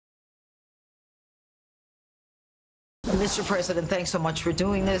Mr. President, thanks so much for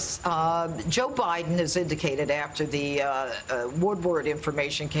doing this. Joe Biden has indicated after the Woodward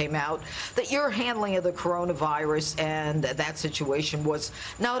information came out that your handling of the coronavirus and that situation was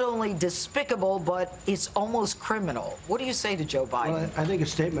not only despicable, but it's almost criminal. What do you say to Joe Biden? Well, I think a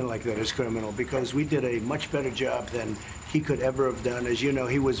statement like that is criminal because we did a much better job than he could ever have done. As you know,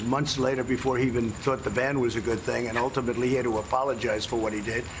 he was months later before he even thought the ban was a good thing, and ultimately he had to apologize for what he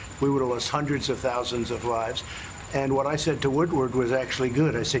did. We would have lost hundreds of thousands of lives. And what I said to Woodward was actually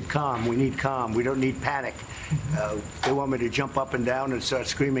good. I said, calm. We need calm. We don't need panic. They want me to jump up and down and start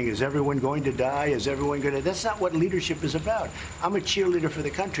screaming, is everyone going to die? Is everyone going to... That's not what leadership is about. I'm a cheerleader for the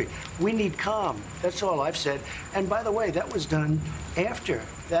country. We need calm. That's all I've said. And by the way, that was done after.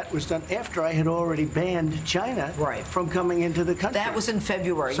 I had already banned China from coming into the country. That was in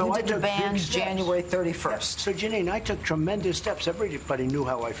February. So you did the ban January 31st. Yeah. So, Jeanine, I took tremendous steps. Everybody knew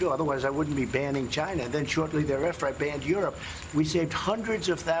how I feel. Otherwise, I wouldn't be banning China. And then shortly thereafter, I banned Europe. We saved hundreds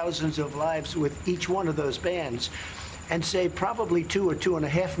of thousands of lives with each one of those bans and saved probably 2 or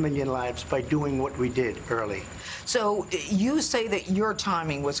 2.5 million lives by doing what we did early. So you say that your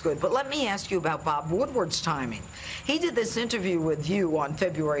timing was good, but let me ask you about Bob Woodward's timing. He did this interview with you on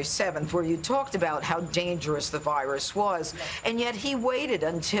February 7th where you talked about how dangerous the virus was, and yet he waited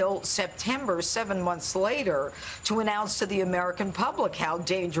until September, 7 months later, to announce to the American public how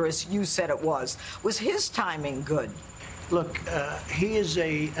dangerous you said it was. Was his timing good? Look, he is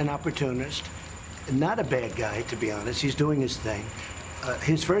an opportunist, not a bad guy, to be honest. He's doing his thing.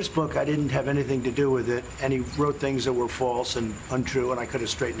 His first book, I didn't have anything to do with it, and he wrote things that were false and untrue, and I could have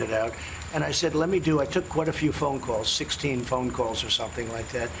straightened it out. And I said, I took quite a few phone calls, 16 phone calls or something like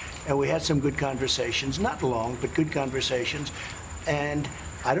that, and we had some good conversations, not long, but good conversations. And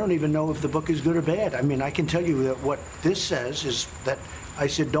I don't even know if the book is good or bad. I mean, I can tell you that what this says is that I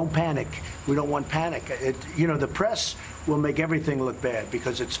said, don't panic. We don't want panic. The press will make everything look bad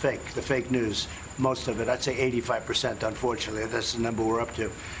because it's fake, the fake news, most of it. I'd say 85%, unfortunately. That's the number we're up to.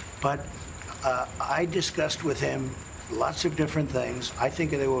 But I discussed with him lots of different things. I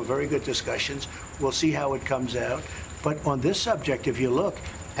think they were very good discussions. We'll see how it comes out. But on this subject, if you look,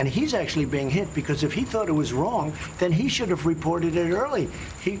 and he's actually being hit because if he thought it was wrong, then he should have reported it early.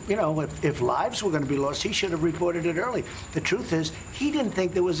 If lives were going to be lost, he should have reported it early. The truth is, he didn't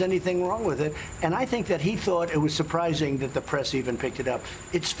think there was anything wrong with it, and I think that he thought it was surprising that the press even picked it up.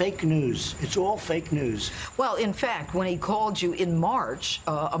 It's fake news. It's all fake news. Well, in fact, when he called you in March,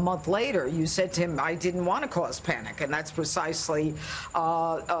 a month later, you said to him, I didn't want to cause panic, and that's precisely,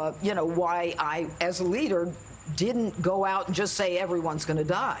 why I, as a leader, didn't go out and just say everyone's going to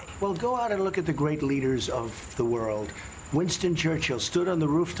die. Well, go out and look at the great leaders of the world. Winston Churchill stood on the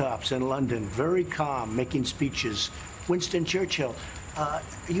rooftops in London, very calm, making speeches. Winston Churchill,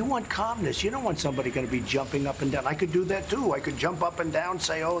 you want calmness. You don't want somebody going to be jumping up and down. I could do that too. I could jump up and down,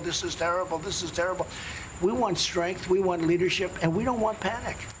 say, oh, this is terrible, this is terrible. We want strength, we want leadership, and we don't want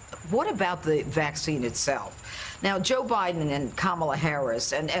panic. What about the vaccine itself? Now, Joe Biden and Kamala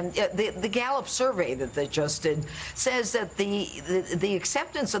Harris and the Gallup survey that they just did says that the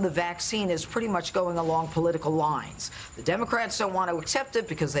acceptance of the vaccine is pretty much going along political lines. The Democrats don't want to accept it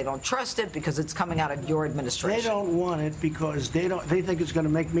because they don't trust it because it's coming out of your administration. They don't want it because they think it's going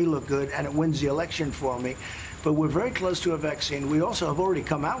to make me look good and it wins the election for me. But we're very close to a vaccine. We also have already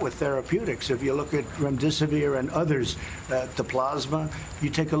come out with therapeutics. If you look at remdesivir and others, the plasma, you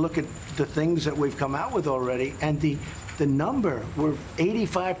take a look at the things that we've come out with already, and the number, we're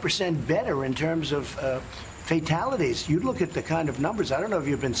 85% better in terms of fatalities. You look at the kind of numbers. I don't know if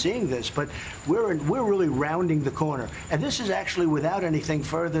you've been seeing this, but we're really rounding the corner. And this is actually without anything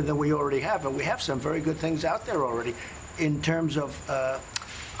further than we already have. And we have some very good things out there already in terms of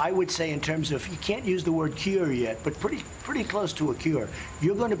I would say in terms of, you can't use the word cure yet, but pretty close to a cure.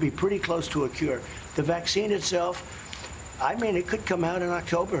 You're going to be pretty close to a cure. The vaccine itself, I mean, it could come out in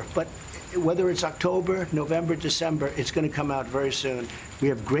October, but whether it's October, November, December, it's going to come out very soon. We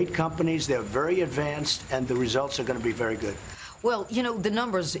have great companies. They're very advanced, and the results are going to be very good. Well, the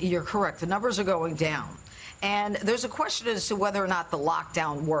numbers, you're correct. The numbers are going down. And there's a question as to whether or not the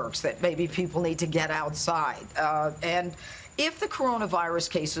lockdown works, that maybe people need to get outside. And if the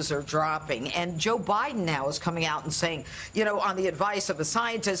coronavirus cases are dropping, and Joe Biden now is coming out and saying, on the advice of a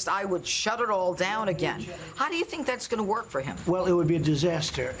scientist, I would shut it all down again. How do you think that's going to work for him? Well, it would be a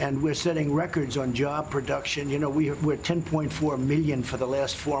disaster, and we're setting records on job production. We're 10.4 million for the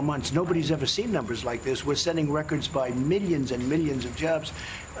last 4 months. Nobody's ever seen numbers like this. We're setting records by millions and millions of jobs.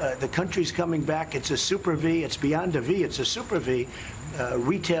 The country's coming back. It's a super V. It's beyond a V. It's a super V.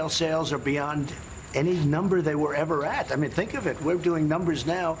 Retail sales are beyond any number they were ever at. I mean, think of it. We're doing numbers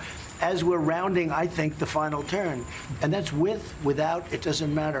now as we're rounding, I think, the final turn. And that's with, without, it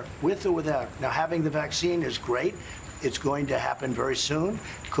doesn't matter, with or without. Now, having the vaccine is great. It's going to happen very soon.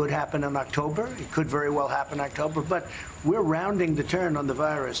 Could happen in October. It could very well happen in October. But we're rounding the turn on the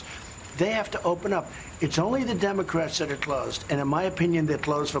virus. They have to open up. It's only the Democrats that are closed. And in my opinion, they're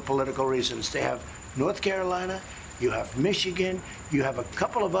closed for political reasons. They have North Carolina, you have Michigan, you have a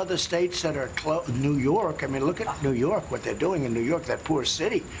couple of other states that are closed. New York, I mean, look at New York, what they're doing in New York, that poor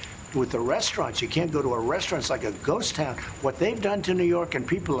city. With the restaurants, you can't go to a restaurant. It's like a ghost town. What they've done to New York, and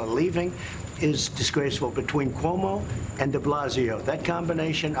people are leaving, is disgraceful. Between Cuomo and de Blasio, that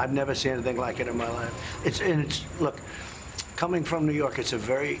combination, I've never seen anything like it in my life. Look, coming from New York, it's a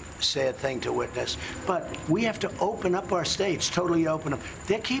very sad thing to witness. But we have to open up our states, totally open them.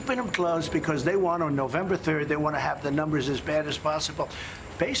 They're keeping them closed because they want, on November 3rd, they want to have the numbers as bad as possible.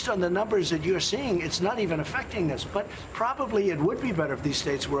 Based on the numbers that you're seeing, it's not even affecting us. But probably it would be better if these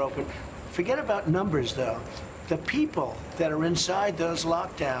states were open. Forget about numbers, though. The people that are inside those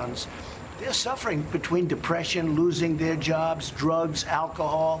lockdowns, they're suffering between depression, losing their jobs, drugs,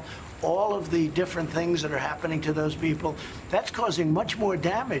 alcohol, all of the different things that are happening to those people. That's causing much more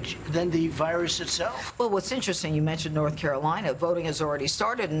damage than the virus itself. Well, what's interesting, you mentioned North Carolina. Voting has already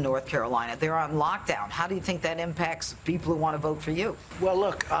started in North Carolina. They're on lockdown. How do you think that impacts people who want to vote for you? Well,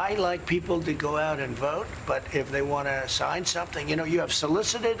 look, I like people to go out and vote, but if they want to sign something, you know, you have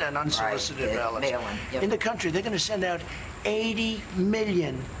solicited and unsolicited ballots. Mail-in, yep. In the country, they're going to send out 80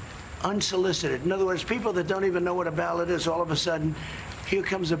 million unsolicited. In other words, people that don't even know what a ballot is, all of a sudden, here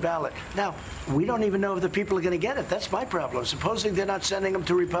comes a ballot. Now, we don't even know if the people are going to get it. That's my problem. Supposing they're not sending them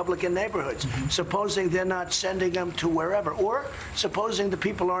to Republican neighborhoods, supposing they're not sending them to wherever, or supposing the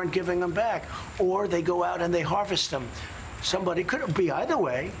people aren't giving them back, or they go out and they harvest them. Somebody could be either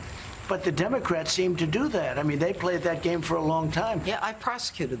way, but the Democrats seem to do that. I mean, they played that game for a long time. Yeah, I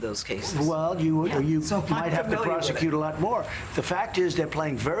prosecuted those cases. Well, you So might have to prosecute a lot more. The fact is they're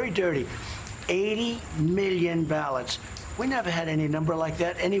playing very dirty. 80 million ballots. We never had any number like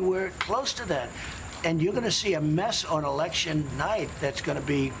that anywhere close to that. And you're going to see a mess on election night that's going to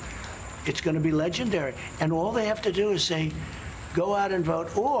be, it's going to be legendary. And all they have to do is say, go out and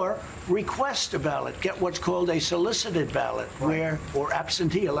vote, or request a ballot. Get what's called a solicited ballot, where, or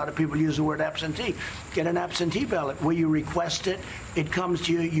absentee. A lot of people use the word absentee. Get an absentee ballot where you request it, it comes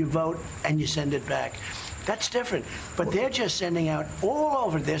to you, you vote, and you send it back. That's different. But they're just sending out all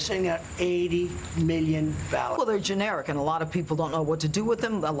over. They're sending out 80 million ballots. Well, they're generic, and a lot of people don't know what to do with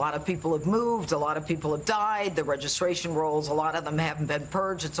them. A lot of people have moved. A lot of people have died. The registration rolls, a lot of them haven't been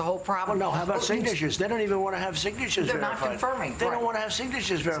purged. It's a whole problem. Well, no, how about signatures? They don't even want to have signatures They're verified. not confirming. They don't want to have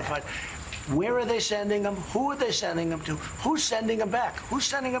signatures verified. Where are they sending them? Who are they sending them to? Who's sending them back? Who's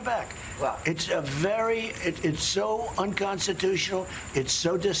sending them back? Well, it's a very, it's so unconstitutional. It's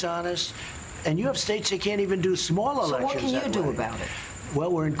so dishonest. And you have states that can't even do small elections. So what can you do way. about it?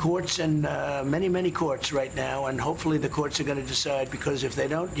 Well, we're in courts, and many, many courts right now, and hopefully the courts are going to decide, because if they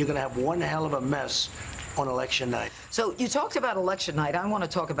don't, you're going to have one hell of a mess on election night. So you talked about election night. I want to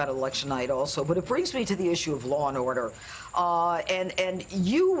talk about election night also, but it brings me to the issue of law and order. And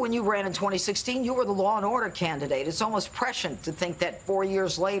you, when you ran in 2016, you were the law and order candidate. It's almost prescient to think that 4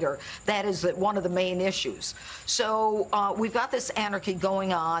 years later, that is one of the main issues. So we've got this anarchy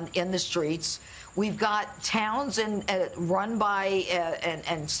going on in the streets. We've got towns run by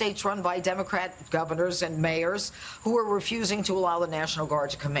and states run by Democrat governors and mayors who are refusing to allow the National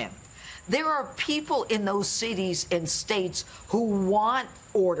Guard to come in. There are people in those cities and states who want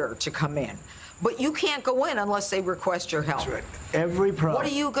order to come in, but you can't go in unless they request your help. That's right. Every problem. What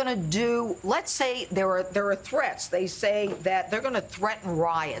are you going to do? Let's say there are threats. They say that they're going to threaten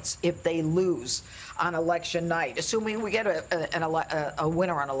riots if they lose on election night, assuming we get a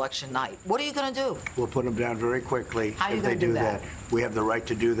winner on election night. What are you going to do? We'll put them down very quickly. How are you if they going to do that? We have the right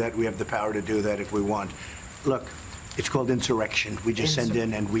to do that. We have the power to do that if we want. Look, it's called insurrection. We just send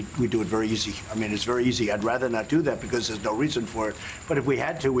in, and we do it very easy. I mean, it's very easy. I'd rather not do that because there's no reason for it. But if we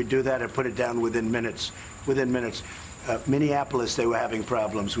had to, we'd do that and put it down within minutes. Within minutes. Minneapolis, they were having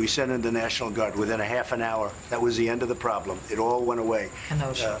problems. We sent in the National Guard within a half an hour. That was the end of the problem. It all went away.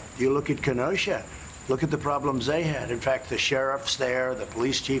 Kenosha. You look at Kenosha. Look at the problems they had. In fact, the sheriffs there, the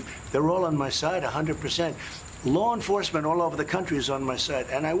police chief, they're all on my side 100%. Law enforcement all over the country is on my side.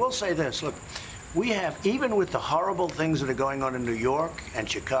 And I will say this, look, we have, even with the horrible things that are going on in New York and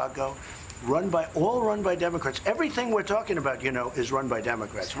Chicago, all run by Democrats. Everything we're talking about, you know, is run by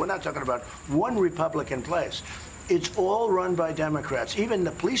Democrats. We're not talking about one Republican place. It's all run by Democrats. Even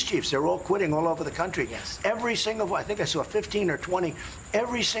the police chiefs, they're all quitting all over the country. Yes. Every single one, I think I saw 15 or 20,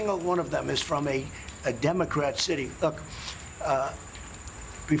 every single one of them is from a Democrat city. Look,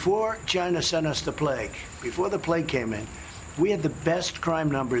 before China sent us the plague, before the plague came in, we had the best crime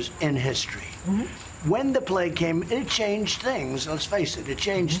numbers in history. When the plague came, it changed things. Let's face it, it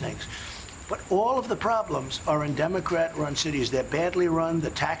changed things. But all of the problems are in Democrat-run cities. They're badly run.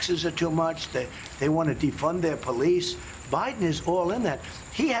 The taxes are too much. They want to defund their police. Biden is all in that.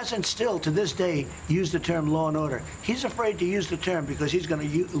 He hasn't still, to this day, used the term law and order. He's afraid to use the term because he's going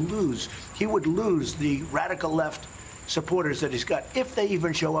to lose. He would lose the radical left supporters that he's got, if they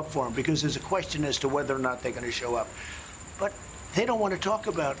even show up for him, because there's a question as to whether or not they're going to show up. But they don't want to talk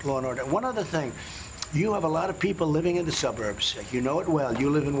about law and order. One other thing. You have a lot of people living in the suburbs. You know it well. You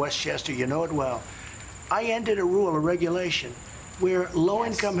live in Westchester. You know it well. I ended a rule, a regulation, where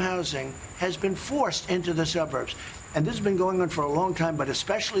low-income housing has been forced into the suburbs. And this has been going on for a long time, but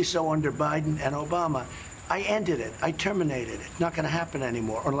especially so under Biden and Obama. I ended it. I terminated it. It's not going to happen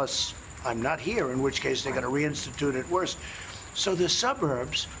anymore unless I'm not here, in which case they're going to reinstitute it worse. So the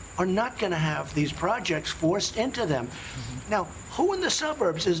suburbs are not going to have these projects forced into them. Now, who in the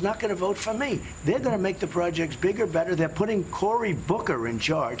suburbs is not going to vote for me? They're going to make the projects bigger, better. They're putting Cory Booker in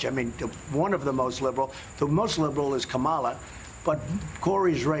charge. I mean, one of the most liberal. The most liberal is Kamala, but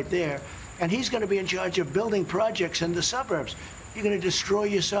Cory's right there. And he's going to be in charge of building projects in the suburbs. You're going to destroy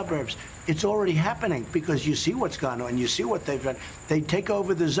your suburbs. It's already happening because you see what's gone on. You see what they've done. They take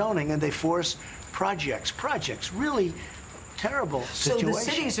over the zoning and they force projects. Projects, really terrible situation. So the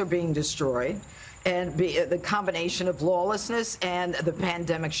cities are being destroyed, and the combination of lawlessness and the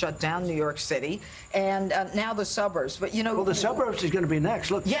pandemic shut down New York City, and now the suburbs. But you know, well, the suburbs is going to be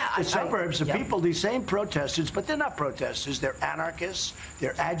next. Look, yeah, the suburbs, the people, these same protesters, but they're not protesters. They're anarchists.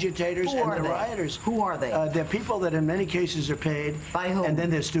 They're agitators, and they're rioters. Who are they? They're people that, in many cases, are paid by whom? And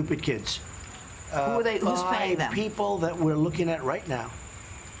then they're stupid kids. Who are they? Who's paying them? People that we're looking at right now.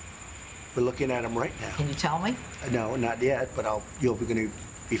 We're looking at them right now. Can you tell me? No, not yet, but you'll be going to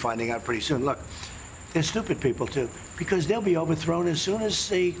be finding out pretty soon. Look, they're stupid people, too, because they'll be overthrown as soon as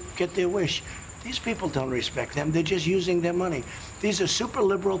they get their wish. These people don't respect them. They're just using their money. These are super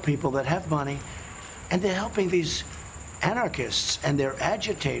liberal people that have money, and they're helping these anarchists, and they're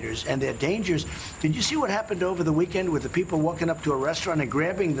agitators, and they're dangerous. Did you see what happened over the weekend with the people walking up to a restaurant and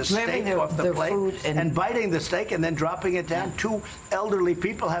grabbing the steak off the plate and biting the steak and then dropping it down? Two elderly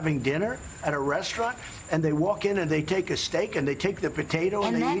people having dinner at a restaurant, and they walk in and they take a steak and they take the potato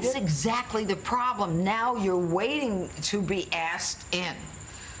and they eat it? And that's exactly the problem. Now you're waiting to be asked in.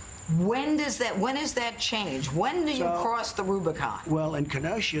 When is that change? When do you cross the Rubicon? Well, in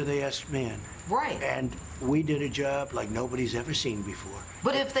Kenosha, they asked me in. Right. And we did a job like nobody's ever seen before.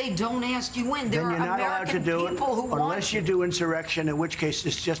 But if they don't ask you in, there then are you're not American allowed to do people who want unless you do insurrection, in which case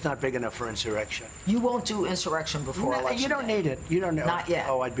it's just not big enough for insurrection. You won't do insurrection before election You don't day. need it. You don't know. Not yet.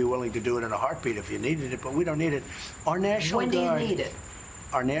 Oh, I'd be willing to do it in a heartbeat if you needed it, but we don't need it. Our National Guard. When do you need it?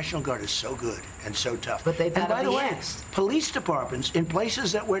 Our National Guard is so good and so tough. But they've got to by the be way, asked. Police departments in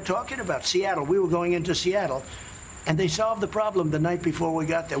places that we're talking about, Seattle, we were going into Seattle, and they solved the problem the night before we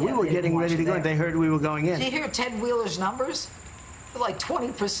got there. Yeah, we were getting ready to go, and they heard we were going in. Did you hear Ted Wheeler's numbers? They're like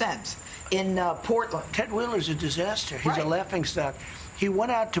 20% in Portland. Ted Wheeler's a disaster. He's a laughingstock. He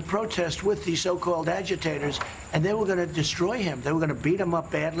went out to protest with the so-called agitators, and they were going to destroy him. They were going to beat him up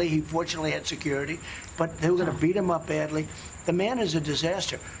badly. He fortunately had security, but they were going to beat him up badly. The man is a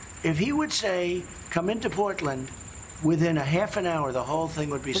disaster. If he would say, come into Portland, within a half an hour, the whole thing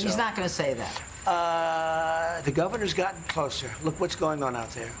would be solved. But he's not going to say that. The governor's gotten closer. Look what's going on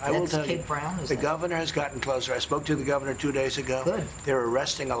out there. I will tell you. Kate Brown, is the that? governor has gotten closer. I spoke to the governor 2 days ago. Good. They're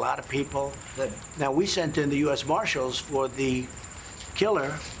arresting a lot of people. Good. Now, we sent in the U.S. Marshals for the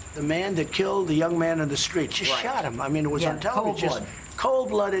killer, the man that killed the young man in the street. Just shot him. I mean, it was on television.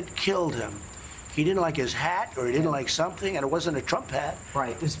 Cold-blooded, killed him. He didn't like his hat, or he didn't like something, and it wasn't a Trump hat.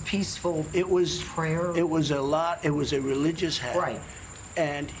 Right. It was peaceful. It was prayer. It was a religious hat. Right.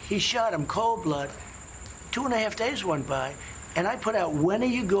 And he shot him cold blood. 2.5 days went by, and I put out, when are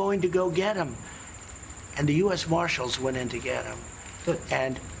you going to go get him? And the U.S. Marshals went in to get him. Good.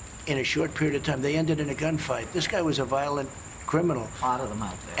 And in a short period of time, they ended in a gunfight. This guy was a violent criminal. A lot of them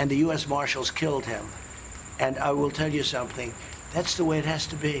out there. And the U.S. Marshals killed him. And I will tell you something. That's the way it has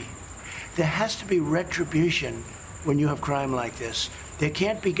to be. There has to be retribution when you have crime like this. There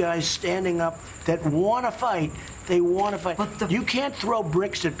can't be guys standing up that want to fight. They want to fight. You can't throw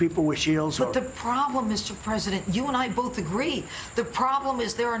bricks at people with shields. But the problem, Mr. President, you and I both agree. The problem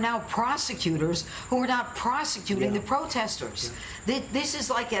is there are now prosecutors who are not prosecuting the protesters. This is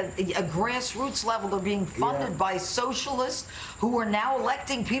like a grassroots level. They're being funded by socialists who are now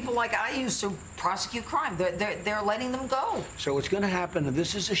electing people like I used to prosecute crime. They're letting them go. So what's going to happen, and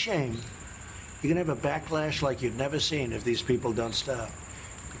this is a shame, you're going to have a backlash like you've never seen if these people don't stop.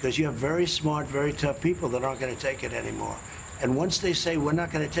 Because you have very smart, very tough people that aren't going to take it anymore. And once they say, we're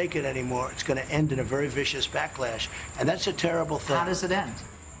not going to take it anymore, it's going to end in a very vicious backlash. And that's a terrible thing. How does it end?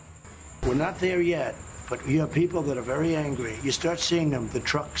 We're not there yet, but you have people that are very angry. You start seeing them, the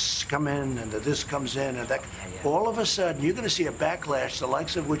trucks come in and this comes in and that. All of a sudden, you're going to see a backlash, the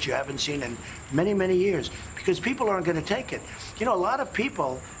likes of which you haven't seen in many, many years, because people aren't going to take it. You know, a lot of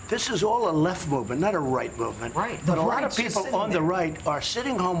people, this is all a left movement, not a right movement. Right. But a lot of people on the right are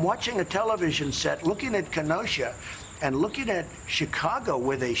sitting home watching a television set, looking at Kenosha and looking at Chicago,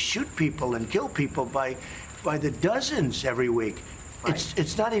 where they shoot people and kill people by the dozens every week. Right.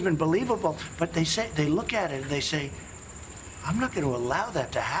 It's not even believable. But they look at it and they say, I'm not going to allow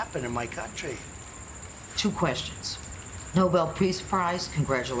that to happen in my country. 2 questions. Nobel Peace Prize,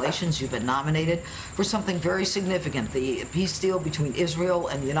 congratulations, you've been nominated for something very significant, the peace deal between Israel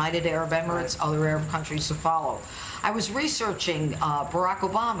and the United Arab Emirates, other Arab countries to follow. I was researching Barack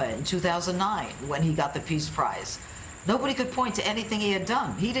Obama in 2009 when he got the Peace Prize. Nobody could point to anything he had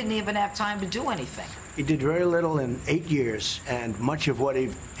done. He didn't even have time to do anything. He did very little in 8 years, and much of what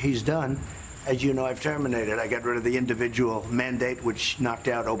he's done, as you know, I've terminated. I got rid of the individual mandate, which knocked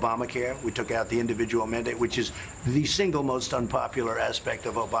out Obamacare. We took out the individual mandate, which is the single most unpopular aspect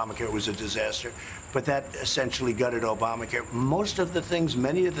of Obamacare. It was a disaster. But that essentially gutted Obamacare. Most of the things,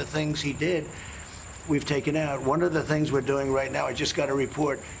 many of the things he did, we've taken out. One of the things we're doing right now, I just got a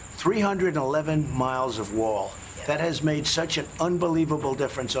report, 311 miles of wall. That has made such an unbelievable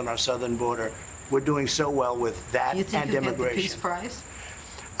difference on our southern border. We're doing so well with that you think and you'll immigration. Get the Peace Prize?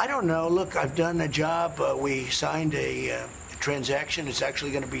 I don't know. Look, I've done a job. We signed a transaction. It's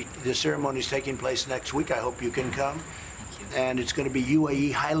actually going to be, the ceremony's taking place next week. I hope you can come. Thank you. And it's going to be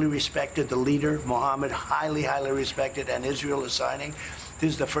UAE, highly respected, the leader, Mohammed, highly, highly respected, and Israel is signing.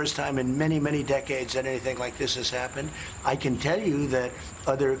 This is the first time in many, many decades that anything like this has happened. I can tell you that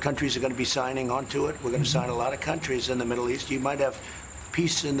other countries are going to be signing onto it. We're going to sign a lot of countries in the Middle East. You might have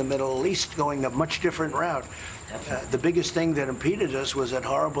peace in the Middle East going a much different route. The biggest thing that impeded us was that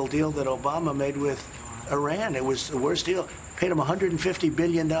horrible deal that Obama made with Iran. It was the worst deal. Paid him $150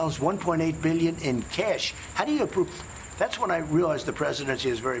 billion, $1.8 billion in cash. How do you approve? That's when I realized the presidency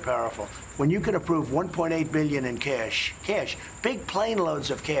is very powerful. When you can approve $1.8 billion in cash, big plane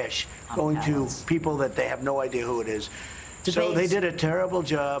loads of cash going to people that they have no idea who it is. So they did a terrible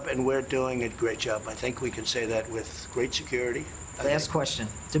job, and we're doing a great job. I think we can say that with great security. Last question.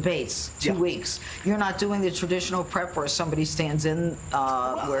 Debates, 2 weeks. You're not doing the traditional prep where somebody stands in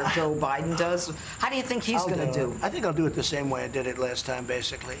where Joe Biden does. How do you think he's going to do? I think I'll do it the same way I did it last time,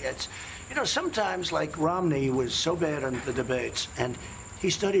 basically. It's, you know, sometimes, like Romney was so bad on the debates, and he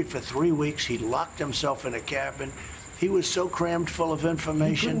studied for 3 weeks. He locked himself in a cabin. He was so crammed full of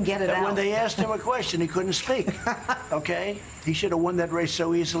information that when they asked him a question, he couldn't speak. Okay? He should have won that race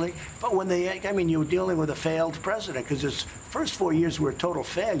so easily. But when they, I mean, you were dealing with a failed president, because his first 4 years were a total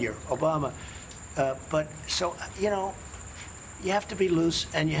failure, Obama. But so, you know, you have to be loose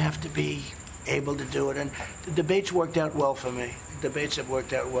and you have to be able to do it. And the debates worked out well for me. The debates have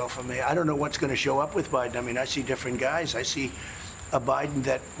worked out well for me. I don't know what's going to show up with Biden. I mean, I see different guys. I see a Biden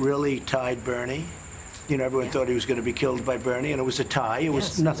that really tied Bernie. You know, everyone thought he was going to be killed by Bernie, and it was a tie. It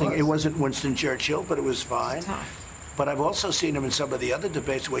was nothing. It wasn't Winston Churchill, but it was fine. But I've also seen him in some of the other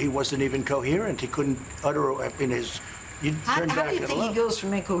debates where he wasn't even coherent. He couldn't utter in his. How do you think he goes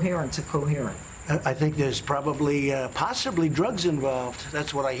from incoherent to coherent? I think there's probably possibly drugs involved.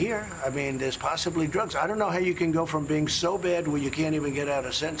 That's what I hear. I mean, there's possibly drugs. I don't know how you can go from being so bad where you can't even get out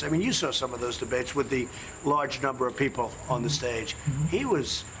a sentence. I mean, you saw some of those debates with the large number of people on the stage. He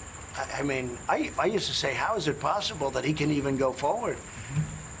was. I mean, I used to say, how is it possible that he can even go forward?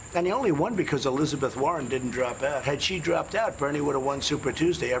 And he only won because Elizabeth Warren didn't drop out. Had she dropped out, Bernie would have won Super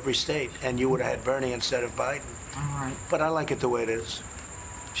Tuesday every state, and you would have had Bernie instead of Biden. All right. But I like it the way it is.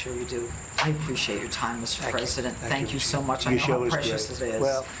 I'm sure you do. I appreciate your time, Mr. President. Thank you so much. I Your know show how is precious great. it is.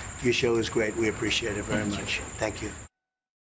 Well, your show is great. We appreciate it very much. Thank you.